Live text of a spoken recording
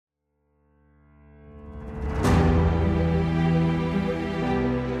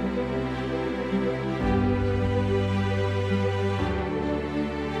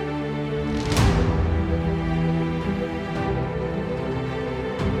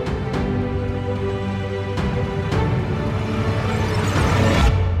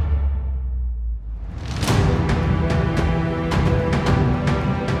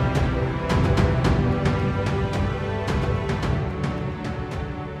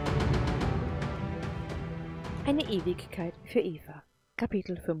Eine Ewigkeit für Eva.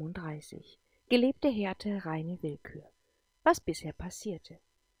 Kapitel 35. Gelebte Härte, reine Willkür. Was bisher passierte.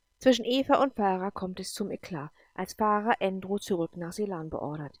 Zwischen Eva und Farah kommt es zum Eklat, als Farah Andrew zurück nach Ceylon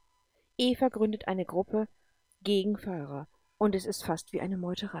beordert. Eva gründet eine Gruppe gegen Farah und es ist fast wie eine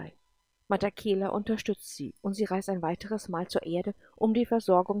Meuterei. Matakela unterstützt sie und sie reist ein weiteres Mal zur Erde, um die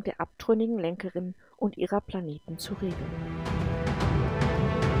Versorgung der abtrünnigen Lenkerinnen und ihrer Planeten zu regeln.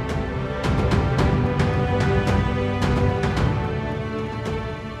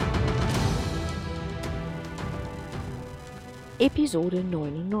 Episode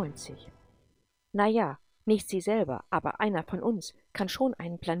 99. Naja, nicht sie selber, aber einer von uns kann schon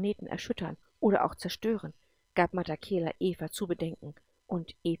einen Planeten erschüttern oder auch zerstören, gab Matakela Eva zu bedenken,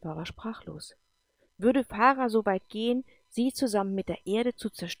 und Eva war sprachlos. Würde Farah so weit gehen, sie zusammen mit der Erde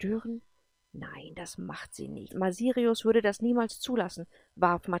zu zerstören? Nein, das macht sie nicht. Masirius würde das niemals zulassen,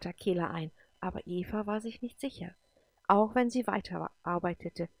 warf Matakela ein, aber Eva war sich nicht sicher. Auch wenn sie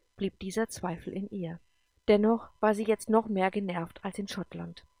weiterarbeitete, blieb dieser Zweifel in ihr. Dennoch war sie jetzt noch mehr genervt als in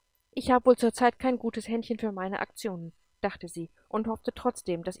Schottland. Ich habe wohl zurzeit kein gutes Händchen für meine Aktionen, dachte sie und hoffte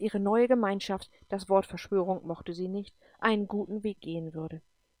trotzdem, dass ihre neue Gemeinschaft, das Wort Verschwörung mochte sie nicht, einen guten Weg gehen würde.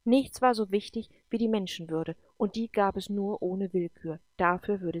 Nichts war so wichtig wie die Menschenwürde, und die gab es nur ohne Willkür,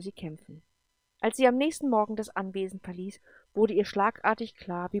 dafür würde sie kämpfen. Als sie am nächsten Morgen das Anwesen verließ, wurde ihr schlagartig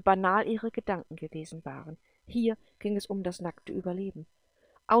klar, wie banal ihre Gedanken gewesen waren. Hier ging es um das nackte Überleben.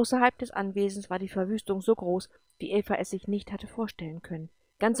 Außerhalb des Anwesens war die Verwüstung so groß, wie Eva es sich nicht hatte vorstellen können.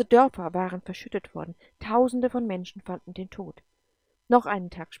 Ganze Dörfer waren verschüttet worden, Tausende von Menschen fanden den Tod. Noch einen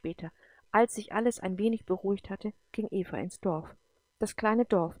Tag später, als sich alles ein wenig beruhigt hatte, ging Eva ins Dorf. Das kleine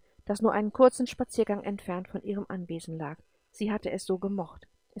Dorf, das nur einen kurzen Spaziergang entfernt von ihrem Anwesen lag. Sie hatte es so gemocht.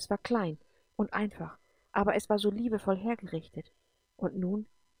 Es war klein und einfach, aber es war so liebevoll hergerichtet. Und nun?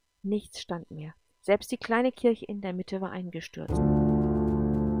 Nichts stand mehr. Selbst die kleine Kirche in der Mitte war eingestürzt.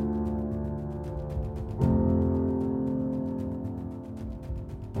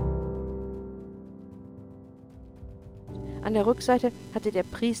 An der Rückseite hatte der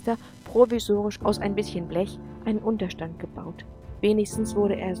Priester provisorisch aus ein bisschen Blech einen Unterstand gebaut. Wenigstens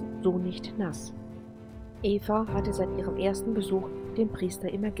wurde er so nicht nass. Eva hatte seit ihrem ersten Besuch dem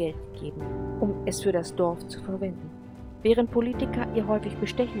Priester immer Geld gegeben, um es für das Dorf zu verwenden. Während Politiker ihr häufig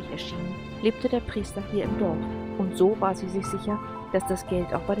bestechlich erschienen, lebte der Priester hier im Dorf, und so war sie sich sicher, dass das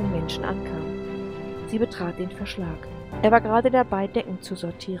Geld auch bei den Menschen ankam. Sie betrat den Verschlag. Er war gerade dabei, Decken zu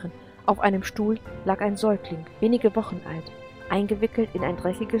sortieren. Auf einem Stuhl lag ein Säugling, wenige Wochen alt, eingewickelt in ein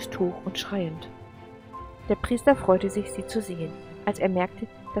dreckiges Tuch und schreiend. Der Priester freute sich, sie zu sehen. Als er merkte,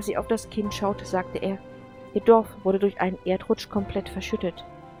 dass sie auf das Kind schaute, sagte er: Ihr Dorf wurde durch einen Erdrutsch komplett verschüttet.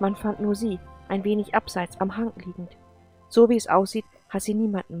 Man fand nur sie, ein wenig abseits am Hang liegend. So wie es aussieht, hat sie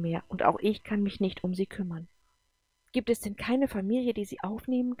niemanden mehr, und auch ich kann mich nicht um sie kümmern. Gibt es denn keine Familie, die sie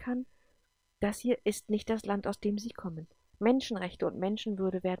aufnehmen kann? Das hier ist nicht das Land, aus dem Sie kommen. Menschenrechte und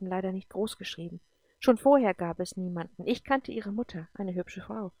Menschenwürde werden leider nicht großgeschrieben. Schon vorher gab es niemanden. Ich kannte ihre Mutter, eine hübsche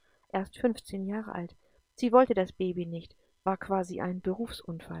Frau, erst 15 Jahre alt. Sie wollte das Baby nicht, war quasi ein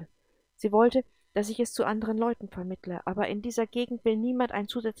Berufsunfall. Sie wollte, dass ich es zu anderen Leuten vermittle, aber in dieser Gegend will niemand ein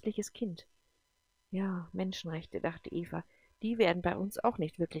zusätzliches Kind. Ja, Menschenrechte, dachte Eva, die werden bei uns auch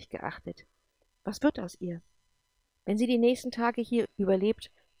nicht wirklich geachtet. Was wird aus ihr? Wenn sie die nächsten Tage hier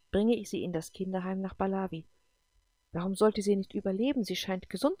überlebt, bringe ich sie in das Kinderheim nach Balawi. Warum sollte sie nicht überleben? Sie scheint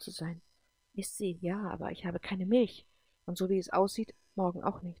gesund zu sein. Ist sie? Ja, aber ich habe keine Milch. Und so wie es aussieht, morgen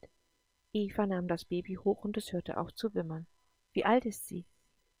auch nicht. Eva nahm das Baby hoch und es hörte auf zu wimmern. Wie alt ist sie?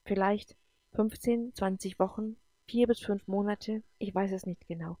 Vielleicht 15, 20 Wochen, 4 bis 5 Monate, ich weiß es nicht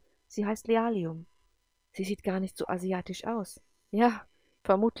genau. Sie heißt Lealium. Sie sieht gar nicht so asiatisch aus. Ja,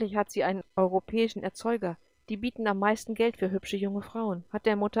 vermutlich hat sie einen europäischen Erzeuger. Die bieten am meisten Geld für hübsche junge Frauen. Hat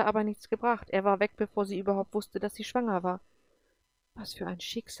der Mutter aber nichts gebracht. Er war weg, bevor sie überhaupt wusste, dass sie schwanger war. Was für ein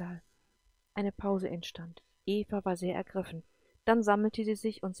Schicksal. Eine Pause entstand. Eva war sehr ergriffen. Dann sammelte sie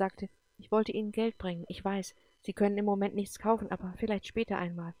sich und sagte: Ich wollte Ihnen Geld bringen. Ich weiß, Sie können im Moment nichts kaufen, aber vielleicht später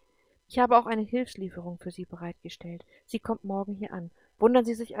einmal. Ich habe auch eine Hilfslieferung für Sie bereitgestellt. Sie kommt morgen hier an. Wundern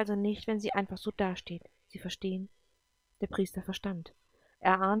Sie sich also nicht, wenn sie einfach so dasteht. Sie verstehen? Der Priester verstand.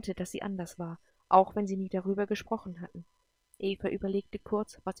 Er ahnte, dass sie anders war, auch wenn sie nie darüber gesprochen hatten. Eva überlegte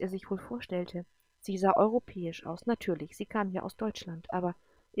kurz, was er sich wohl vorstellte. Sie sah europäisch aus, natürlich, sie kam ja aus Deutschland, aber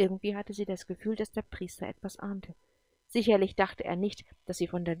irgendwie hatte sie das Gefühl, dass der Priester etwas ahnte. Sicherlich dachte er nicht, dass sie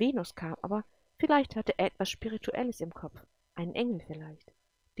von der Venus kam, aber vielleicht hatte er etwas Spirituelles im Kopf, einen Engel vielleicht.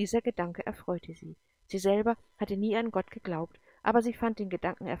 Dieser Gedanke erfreute sie. Sie selber hatte nie an Gott geglaubt, aber sie fand den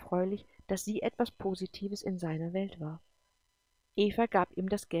Gedanken erfreulich, dass sie etwas Positives in seiner Welt war. Eva gab ihm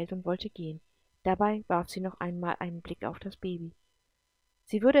das Geld und wollte gehen. Dabei warf sie noch einmal einen Blick auf das Baby.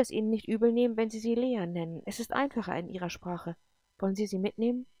 Sie würde es Ihnen nicht übel nehmen, wenn Sie sie Lea nennen. Es ist einfacher in Ihrer Sprache. Wollen Sie sie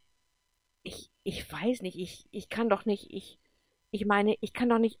mitnehmen? Ich weiß nicht, ich kann doch nicht, ich meine, ich kann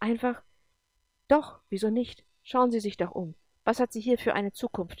doch nicht einfach. Doch, wieso nicht? Schauen Sie sich doch um. Was hat sie hier für eine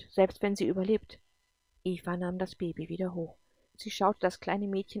Zukunft, selbst wenn sie überlebt? Eva nahm das Baby wieder hoch. Sie schaute das kleine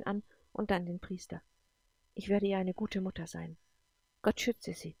Mädchen an und dann den Priester. Ich werde ihr eine gute Mutter sein. Gott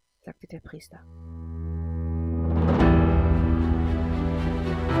schütze sie, sagte der Priester.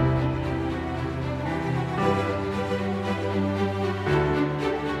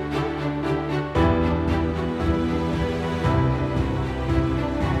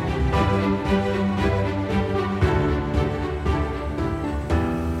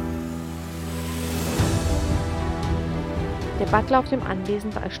 Der Butler auf dem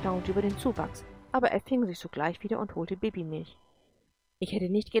Anwesen war erstaunt über den Zuwachs, aber er fing sich sogleich wieder und holte Babymilch. Ich hätte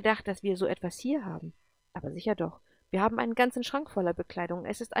nicht gedacht, dass wir so etwas hier haben. Aber sicher doch. Wir haben einen ganzen Schrank voller Bekleidung.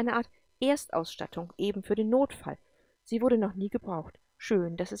 Es ist eine Art Erstausstattung, eben für den Notfall. Sie wurde noch nie gebraucht.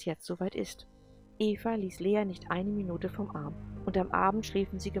 Schön, dass es jetzt soweit ist. Eva ließ Lea nicht eine Minute vom Arm, und am Abend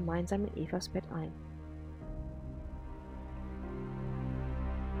schliefen sie gemeinsam in Evas Bett ein.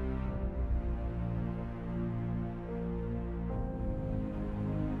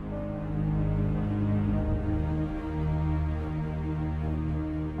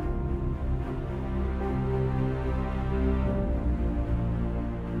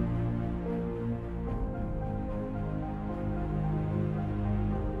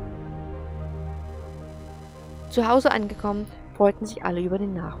 Zu Hause angekommen, freuten sich alle über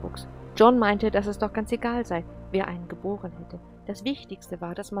den Nachwuchs. John meinte, dass es doch ganz egal sei, wer einen geboren hätte. Das Wichtigste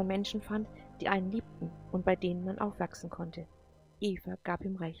war, dass man Menschen fand, die einen liebten und bei denen man aufwachsen konnte. Eva gab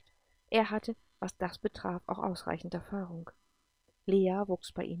ihm recht. Er hatte, was das betraf, auch ausreichend Erfahrung. Lea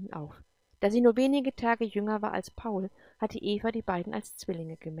wuchs bei ihnen auf. Da sie nur wenige Tage jünger war als Paul, hatte Eva die beiden als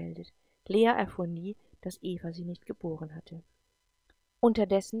Zwillinge gemeldet. Lea erfuhr nie, dass Eva sie nicht geboren hatte.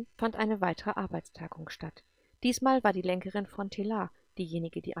 Unterdessen fand eine weitere Arbeitstagung statt. Diesmal war die Lenkerin von Telar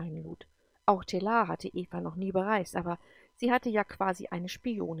diejenige, die einlud. Auch Telar hatte Eva noch nie bereist, aber sie hatte ja quasi eine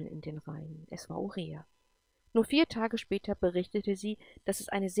Spionin in den Reihen. Es war Aurea. Nur 4 Tage später berichtete sie, dass es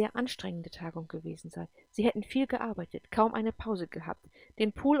eine sehr anstrengende Tagung gewesen sei. Sie hätten viel gearbeitet, kaum eine Pause gehabt,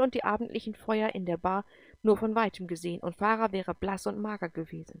 den Pool und die abendlichen Feuer in der Bar nur von weitem gesehen, und Farah wäre blass und mager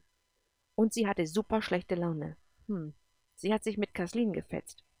gewesen. Und sie hatte super schlechte Laune. Sie hat sich mit Kaslin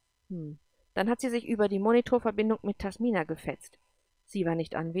gefetzt. Dann hat sie sich über die Monitorverbindung mit Tasmina gefetzt. Sie war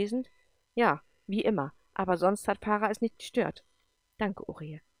nicht anwesend? Ja, wie immer, aber sonst hat Farah es nicht gestört. Danke,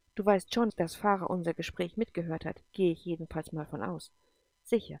 Aurea. Du weißt schon, dass Farah unser Gespräch mitgehört hat, gehe ich jedenfalls mal von aus.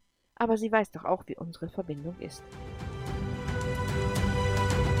 Sicher, aber sie weiß doch auch, wie unsere Verbindung ist.